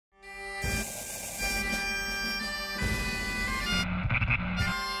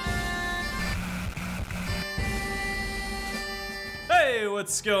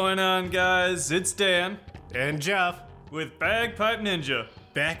what's going on, guys? It's Dan and Jeff with Bagpipe Ninja.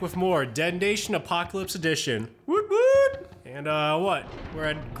 Back with more Dead Nation Apocalypse Edition. Woot woot! And what? We're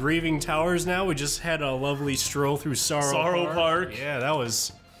at Grieving Towers now. We just had a lovely stroll through Sorrow Park. Yeah, that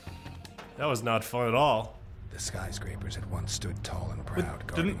was not fun at all. The skyscrapers had once stood tall and proud.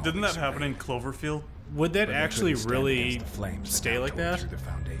 Didn't that happen in Cloverfield? Would that actually really stay like that?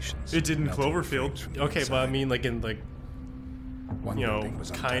 It did in Cloverfield. Okay, but I mean, like in you know,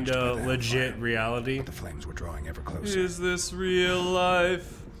 kind of legit reality. The flames were drawing ever closer. Is this real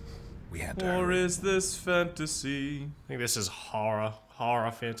life? We had to or hurry. Is this fantasy? I think this is horror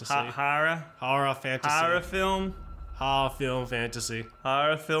fantasy. Horror fantasy. Horror film? Horror film fantasy.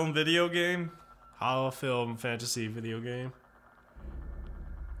 Horror film video game? Horror film fantasy video game.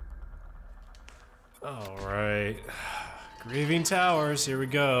 Alright. Grieving Towers, here we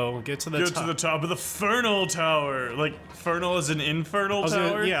go. Get to the top. Get to the top of the Fernal Tower! Like, Fernal is an infernal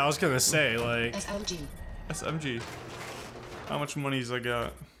tower? Yeah, I was gonna say, like... SMG. How much money's I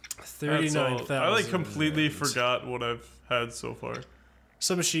got? 39,000. I, like, completely forgot what I've had so far.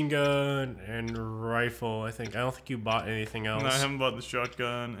 Submachine gun and rifle, I think. I don't think you bought anything else. No, I haven't bought the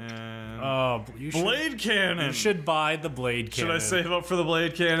shotgun and... Oh, you should... Blade cannon! You should buy the blade cannon. Should I save up for the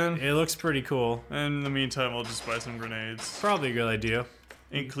blade cannon? It looks pretty cool. And in the meantime, I'll just buy some grenades. Probably a good idea.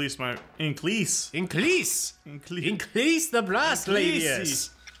 Increase the blast radius!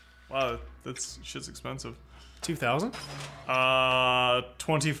 Wow, that's shit's expensive. 2,000?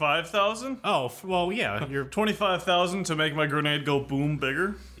 25,000? Oh, well, yeah, you're... 25,000 to make my grenade go boom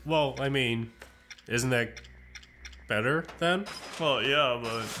bigger? Well, I mean, isn't that better then? Well, yeah,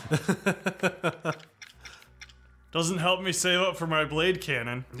 but... doesn't help me save up for my blade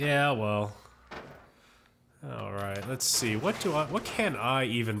cannon. Yeah, well... Alright, let's see. What can I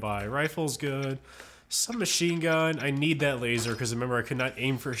even buy? Rifle's good. Some machine gun. I need that laser, because remember I could not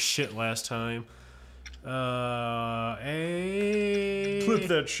aim for shit last time. Clip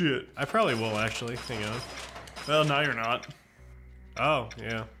that shit. I probably will, actually. Hang on. Well, now you're not. Oh,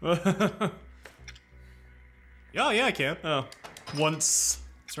 yeah. Oh, yeah, I can. Oh. Once.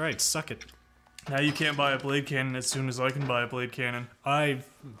 That's right, suck it. Now you can't buy a blade cannon as soon as I can buy a blade cannon.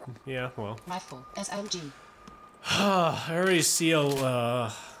 Yeah, well. Rifle, SMG. I already see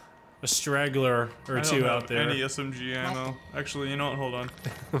a straggler or two out there. Any SMG ammo. Actually, you know what? Hold on.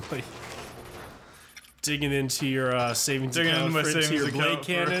 Digging into your savings account into your blade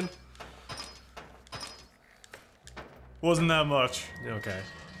cannon. Wasn't that much. Okay.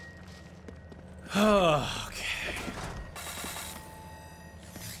 Okay.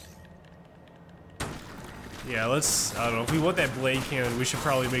 Yeah, let's... I don't know. If we want that blade cannon, we should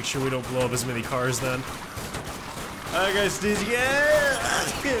probably make sure we don't blow up as many cars then. Alright guys, yeah!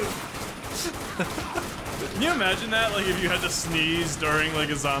 Can you imagine that? Like, if you had to sneeze during, like,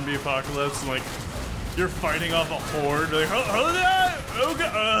 a zombie apocalypse and, like, you're fighting off a horde, like, I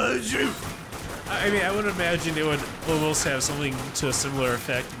mean, I would imagine it would almost have something to a similar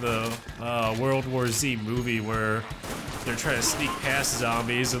effect in the World War Z movie where they're trying to sneak past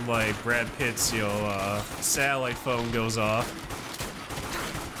zombies and, like, Brad Pitt's, you know, satellite phone goes off.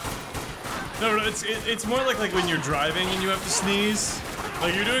 No, it's more like when you're driving and you have to sneeze.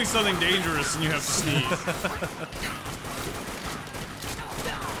 Like, you're doing something dangerous and you have to sneeze.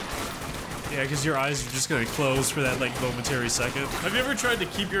 Yeah, because your eyes are just gonna close for that, like, momentary second. Have you ever tried to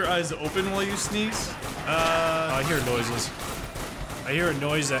keep your eyes open while you sneeze? I hear noises. I hear a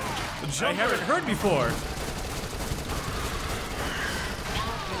noise that I haven't heard before.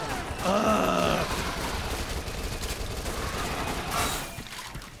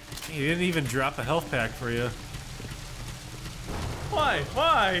 He didn't even drop a health pack for you. Why?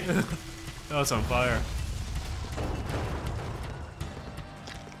 Why? Oh, it's on fire.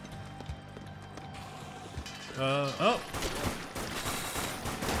 Oh.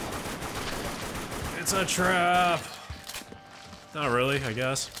 It's a trap. Not really, I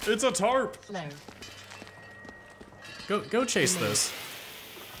guess. It's a tarp. No. Go chase this.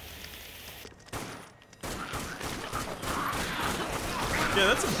 Yeah,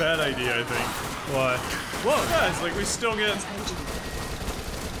 that's a bad idea, I think. What? Whoa, guys, like, we still get...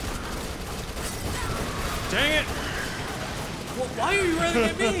 Dang it! Well, why are you running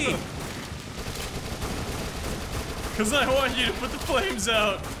at me? Because I want you to put the flames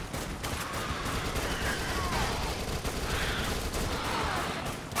out.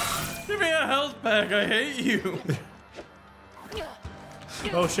 Give me a health pack, I hate you.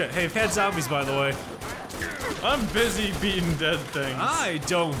 Oh shit, hey, I've had zombies by the way. I'm busy beating dead things. I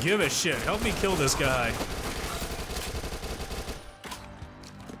don't give a shit. Help me kill this guy.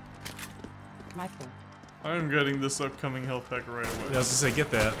 Rifle. I'm getting this upcoming health pack right away. I was gonna say,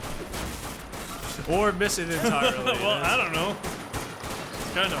 get that. Or miss it entirely. Well, I don't know.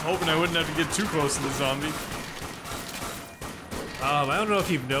 Kind of hoping I wouldn't have to get too close to the zombie. I don't know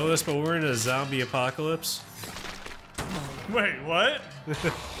if you've noticed, but we're in a zombie apocalypse. Wait, what?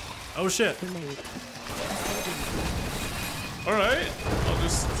 Oh shit. Alright, I'll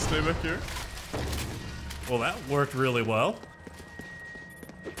just stay back here. Well, that worked really well.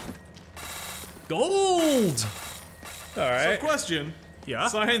 Gold! Alright. So question. Yeah?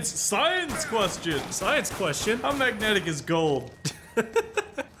 Science question. Science question. How magnetic is gold?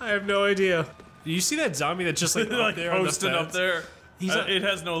 I have no idea. Do you see that zombie that's just like up Like there on the posted fence? up there. It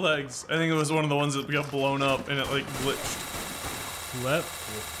has no legs. I think it was one of the ones that got blown up and it like glitched.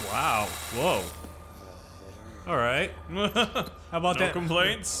 Wow. Whoa. Alright. How about No that?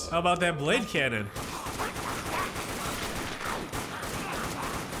 complaints? How about that blade cannon?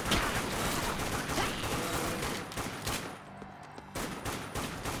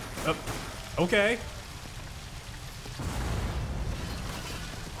 Okay.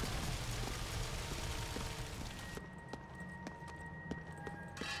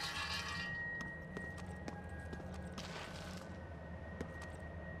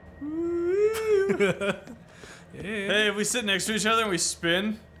 Hey, if we sit next to each other and we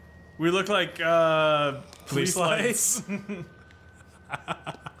spin, we look like police lights.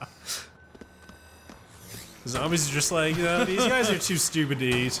 Zombies are just like, these guys are too stupid to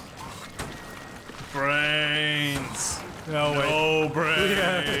eat. Brains. No, wait. No brains.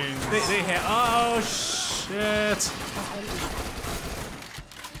 Yeah. They have. Oh shit.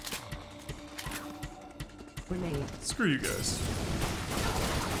 Screw you guys.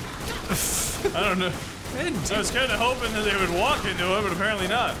 I don't know. I was kind of hoping that they would walk into it, but apparently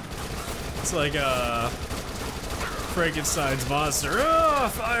not. It's like Frankenstein's monster. Oh,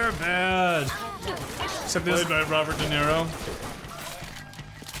 fire bad. Except this. Played by Robert De Niro.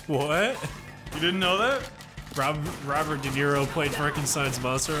 What? You didn't know that? Robert De Niro played Frankenstein's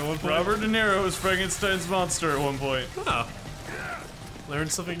monster at one point. Robert De Niro was Frankenstein's monster at one point. Oh. Learn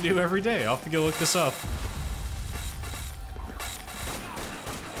something new every day. I'll have to go look this up.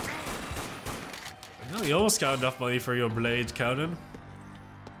 Well, you almost got enough money for your blade, Cowden.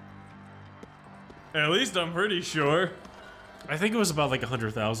 At least I'm pretty sure. I think it was about like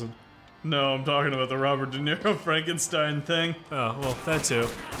 100,000. No, I'm talking about the Robert De Niro Frankenstein thing. Oh, well, that too.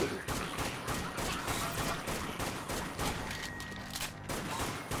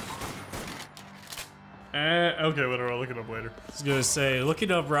 Okay, whatever, I'll look it up later. I was gonna say,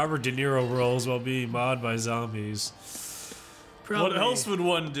 looking up Robert De Niro roles while being modded by zombies. Probably. What else would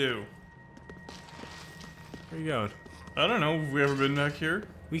one do? Where you going? I don't know, have we ever been back here?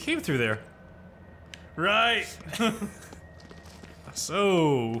 We came through there. Right!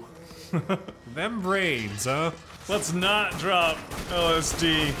 So, them brains, huh? Let's not drop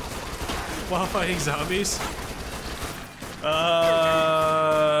LSD. While fighting zombies?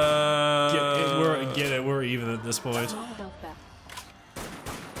 Get it, we're even at this point.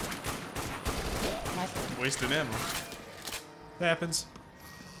 Wasted ammo. It happens.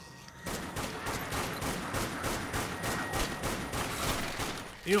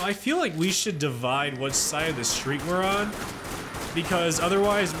 You know, I feel like we should divide what side of the street we're on, because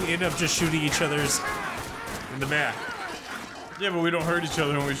otherwise we end up just shooting each other's in the back. Yeah, but we don't hurt each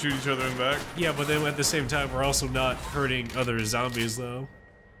other when we shoot each other in the back. Yeah, but then at the same time, we're also not hurting other zombies, though.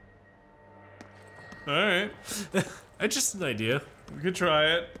 Alright. It's just an idea. We could try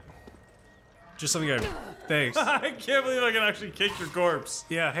it. Just something I... Thanks. I can't believe I can actually kick your corpse.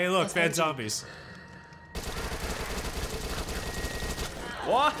 Yeah, hey look, bad zombies.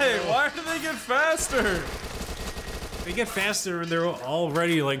 Why? Why do they get faster? They get faster and they're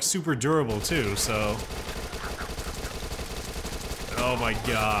already, like, super durable, too, so... Oh my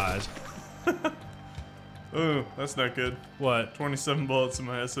god. Ooh, that's not good. What? 27 bullets in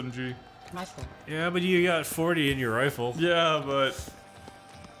my SMG. Yeah, but you got 40 in your rifle. Yeah, but...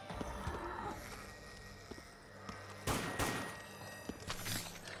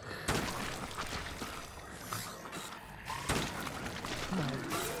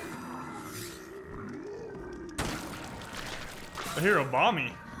 I hear a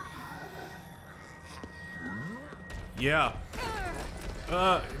bombie. Yeah.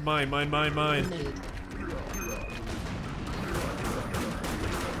 Mine.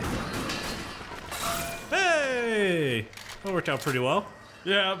 Hey! That worked out pretty well.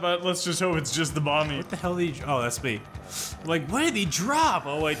 Yeah, but let's just hope it's just the bombie. What the hell did he... Oh, that's me. I'm like, what did he drop?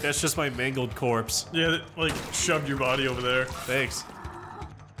 Oh, wait, that's just my mangled corpse. Yeah, that, like, shoved your body over there. Thanks.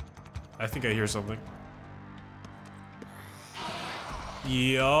 I think I hear something.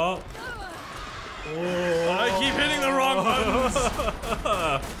 Yup. Oh, I keep hitting the wrong buttons.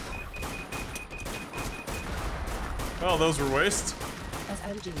 Well, those were wastes.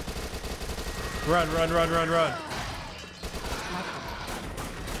 Run, run, run, run, run.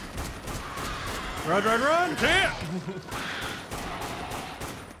 Run, run, run! Can't!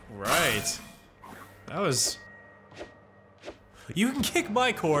 Right. That was... You can kick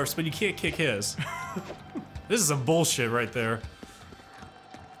my corpse, but you can't kick his. This is some bullshit right there.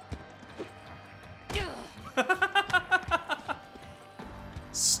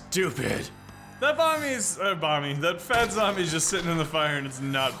 Stupid. That that fat zombie's just sitting in the fire and it's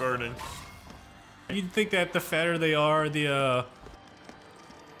not burning. You'd think that the fatter they are, the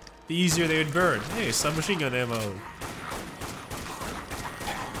easier they would burn. Hey, submachine gun ammo.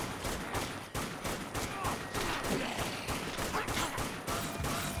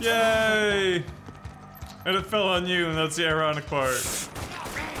 Yay! And it fell on you, and that's the ironic part.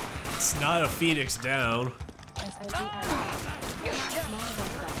 It's not a phoenix down.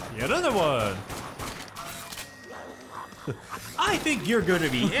 Yet another one. I think you're gonna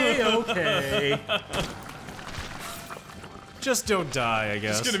be A-okay. Just don't die, I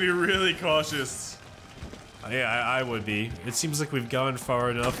guess. Just gonna be really cautious. Yeah, I would be. It seems like we've gone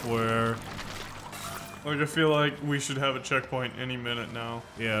far enough where... Like, I feel like we should have a checkpoint any minute now.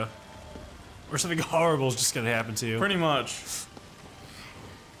 Yeah. Or something horrible is just gonna happen to you. Pretty much.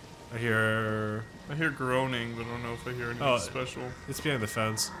 I hear groaning, but I don't know if I hear anything special. It's behind the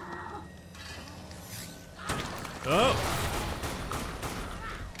fence. Oh!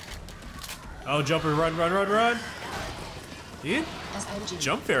 Oh, jumper, run, run, run, run! He didn't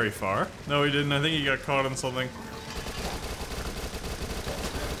jump very far. No, he didn't. I think he got caught in something.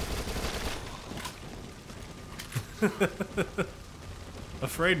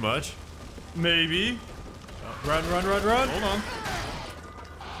 Afraid much? Maybe. Oh, run, run, run, run! Hold on.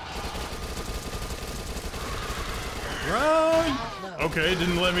 Run! Okay,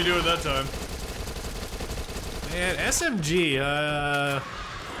 didn't let me do it that time. Man, SMG, I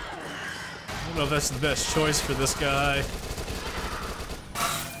don't know if that's the best choice for this guy.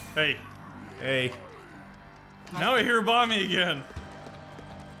 Hey. Hey. Now I hear Bommy again.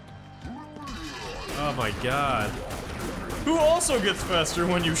 Oh my god. Who also gets faster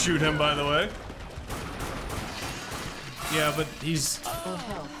when you shoot him, by the way. Yeah, but he's...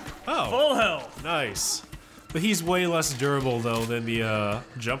 Oh. Full health. Nice. But he's way less durable, though, than the,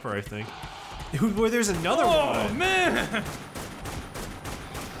 jumper, I think. Where there's another one. Oh, man!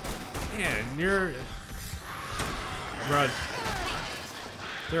 Man, you're... Run.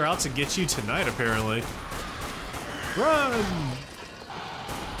 They're out to get you tonight, apparently. Run!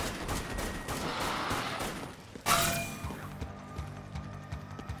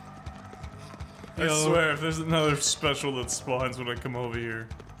 I swear, if there's another special that spawns when I come over here.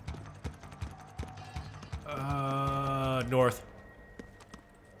 North.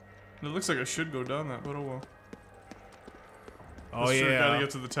 It looks like I should go down that, but oh well. Oh Sure, yeah. gotta get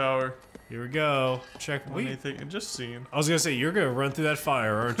to the tower. Here we go. Check. What do you think? Just seeing. I was gonna say, you're gonna run through that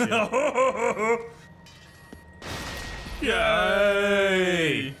fire, aren't you?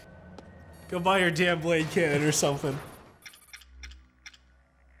 Yay! Go buy your damn blade cannon or something.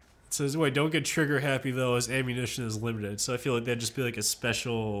 It says, wait, don't get trigger happy though, as ammunition is limited. So I feel like that'd just be like a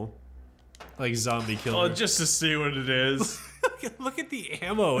special, like, zombie killer. Oh, just to see what it is. Look at the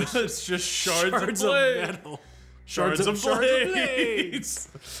ammo. It's just shards of metal. Shards of blades.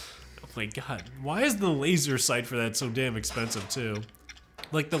 Oh my god. Why is the laser sight for that so damn expensive too?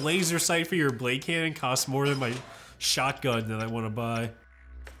 Like, the laser sight for your blade cannon costs more than my shotgun that I want to buy.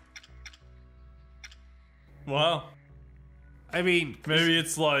 Wow. I mean, maybe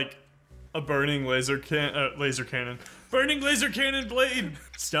it's like a burning laser cannon. Burning laser cannon blade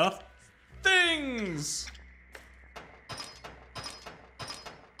stuff. Things.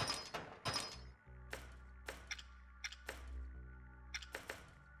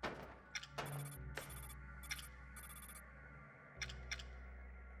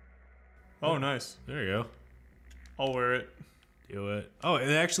 Oh, nice. There you go. I'll wear it. Do it. Oh,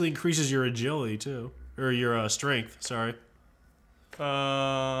 it actually increases your agility too. Or your strength, sorry. No,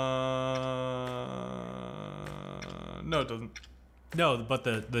 it doesn't. No, but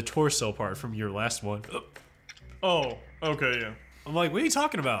the torso part from your last one. Oh, okay, yeah. I'm like, what are you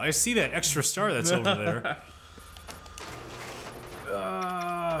talking about? I see that extra star that's over there.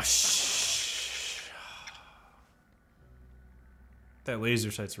 That laser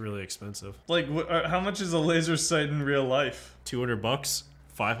sight's really expensive. Like, how much is a laser sight in real life? $200?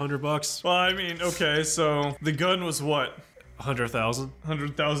 $500? Well, I mean, okay, so the gun was what? 100,000?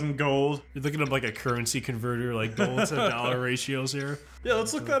 100,000 gold. You're looking up like a currency converter, like gold to dollar ratios here. Yeah,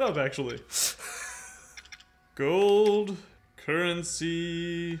 let's look that up, actually. Gold,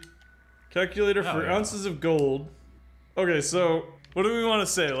 currency, calculator for ounces of gold. Okay, so what do we want to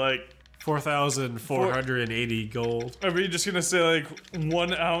say? Like 4,480 gold. Are we just gonna say like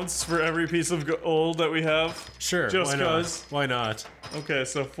 1 ounce for every piece of gold that we have? Sure. Just cause. Why not? Okay,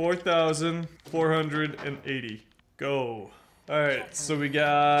 so 4,480. Go. Alright, so we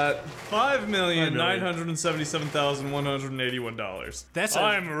got $5,977,181. That's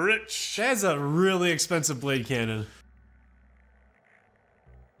I'm rich. That's a really expensive blade cannon.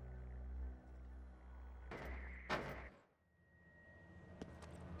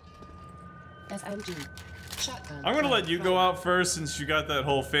 SMG. Shotgun. I'm gonna let you go out first since you got that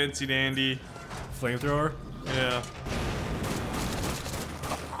whole fancy dandy flamethrower. Yeah.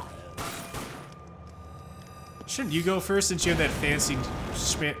 Shouldn't you go first since you have that fancy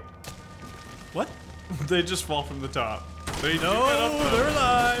What? They just fall from the top. They do No, get up though. they're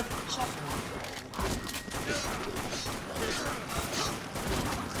alive.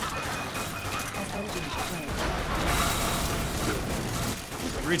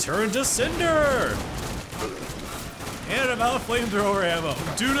 Return to Cinder! And I'm out of flamethrower ammo.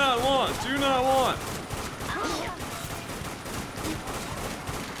 Do not want, do not want.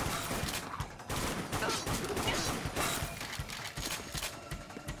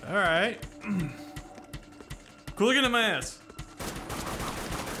 Alright. Quit looking at my ass.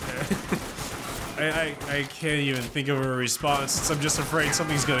 I can't even think of a response since I'm just afraid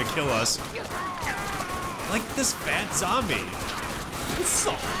something's gonna kill us. Like this fat zombie. This is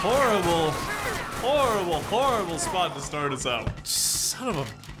a horrible, horrible, horrible spot to start us out. Son of a...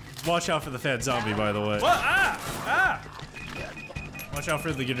 Watch out for the fat zombie, by the way. What? Ah! Ah! Watch out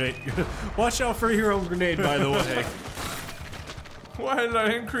for the grenade. Watch out for your own grenade, by the way. Why did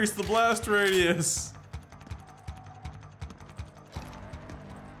I increase the blast radius?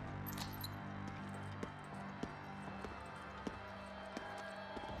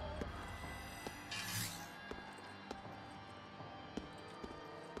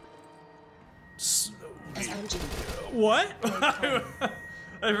 What? I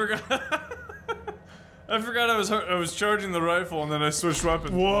forgot. I forgot I was charging the rifle and then I switched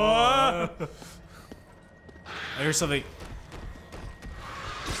weapons. What? I hear something.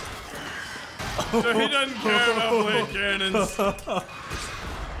 He doesn't care about blade cannons.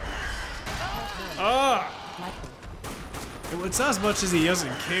 Ah! It's not as much as he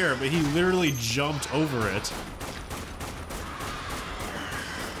doesn't care, but he literally jumped over it.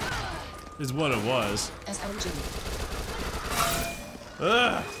 Is what it was. SMG.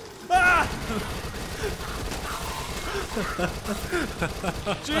 Ah!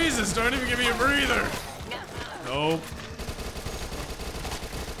 Jesus, don't even give me a breather. Nope.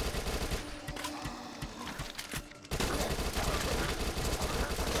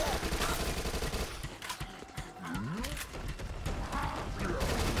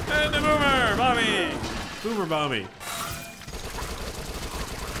 And the boomer, mommy. Boomer Bomby.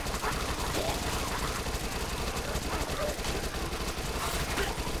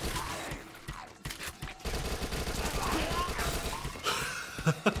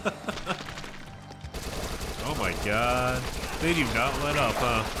 Oh my god. They do not let up,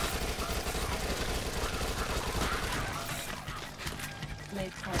 huh?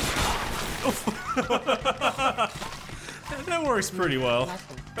 That works pretty well.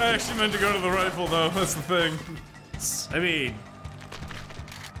 I actually meant to go to the rifle though, that's the thing. I mean,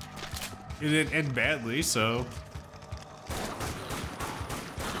 it didn't end badly, so.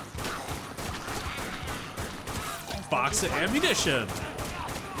 Box of ammunition.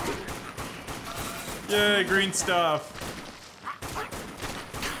 Yay, green stuff.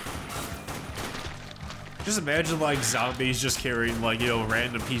 Just imagine like zombies just carrying like, you know,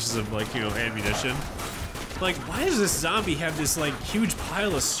 random pieces of like, you know, ammunition. Like, why does this zombie have this like huge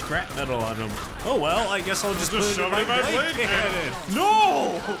pile of scrap metal on him? Oh well, I guess I'll just put it shove in it in my blade cannon. cannon.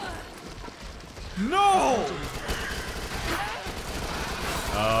 No! No!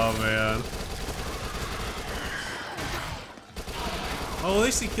 Oh man. Oh, at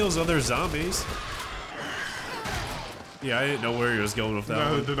least he kills other zombies. Yeah, I didn't know where he was going with that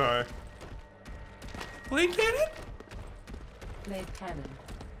Neither one. did I. Blade cannon? Blade cannon.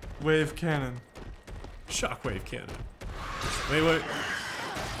 Wave cannon. Shockwave cannon. Wait. I was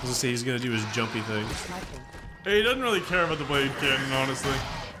gonna say he's gonna do his jumpy thing. Hey, he doesn't really care about the blade cannon, honestly.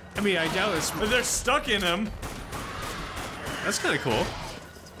 I mean, I doubt it's. But they're stuck in him. That's kind of cool.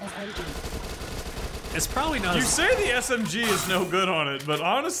 SMG. It's probably not. You As, say the SMG is no good on it, but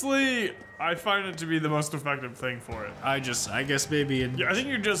honestly, I find it to be the most effective thing for it. I guess maybe in. Yeah, I think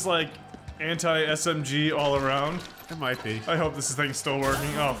you're just like anti-SMG all around. It might be. I hope this thing's still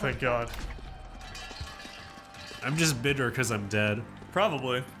working. Oh, thank God. I'm just bitter because I'm dead.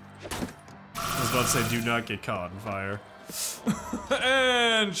 Probably. I was about to say, do not get caught on fire.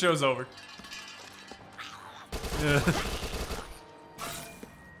 And show's over. Yeah.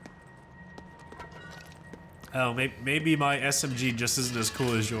 Oh, maybe my SMG just isn't as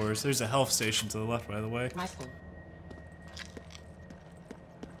cool as yours. There's a health station to the left, by the way. Rifle.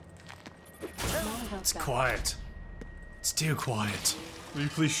 It's quiet. It's too quiet. Will you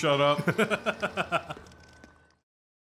please shut up?